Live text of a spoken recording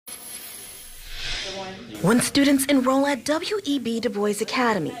When students enroll at W.E.B. DuBois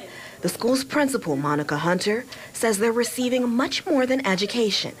Academy, the school's principal, Monica Hunter, says they're receiving much more than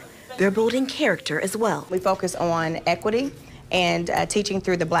education. They're building character as well. We focus on equity and teaching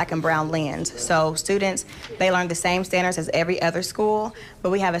through the black and brown lens. So students, they learn the same standards as every other school, but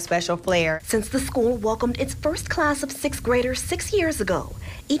we have a special flair. Since the school welcomed its first class of sixth graders 6 years ago,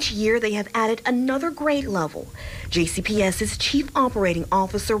 each year they have added another grade level. JCPS's Chief Operating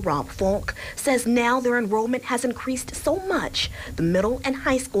Officer, Rob Falk, says now their enrollment has increased so much, the middle and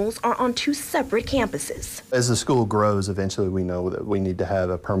high schools are on 2 separate campuses. As the school grows, eventually we know that we need to have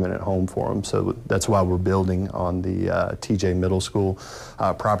a permanent home for them, so that's why we're building on the TJ Middle School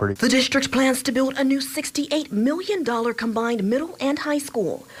property. The district plans to build a new $68 million combined middle and high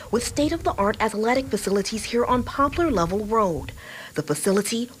school with state-of-the-art athletic facilities here on Poplar Level Road. The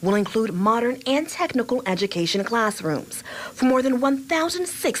facility will include modern and technical education classrooms for more than 1,000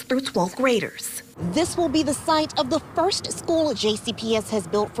 6th through 12th graders. This will be the site of the first school JCPS has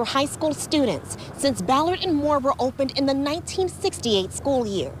built for high school students since Ballard and Moore were opened in the 1968 school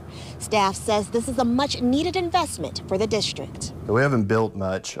year. Staff says this is a much-needed investment for the district. We haven't built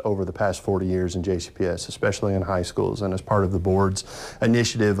much over the past 40 years in JCPS, especially in high schools, and as part of the board's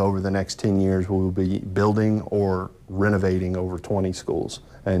initiative over the next 10 years, we will be building or renovating over 20 schools,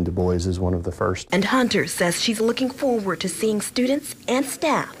 and DuBois is one of the first. And Hunter says she's looking forward to seeing students and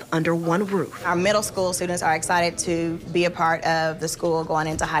staff under one roof. Our middle school students are excited to be a part of the school going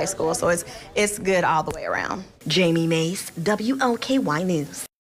into high school, so it's good all the way around. Jamie Mays, WLKY News.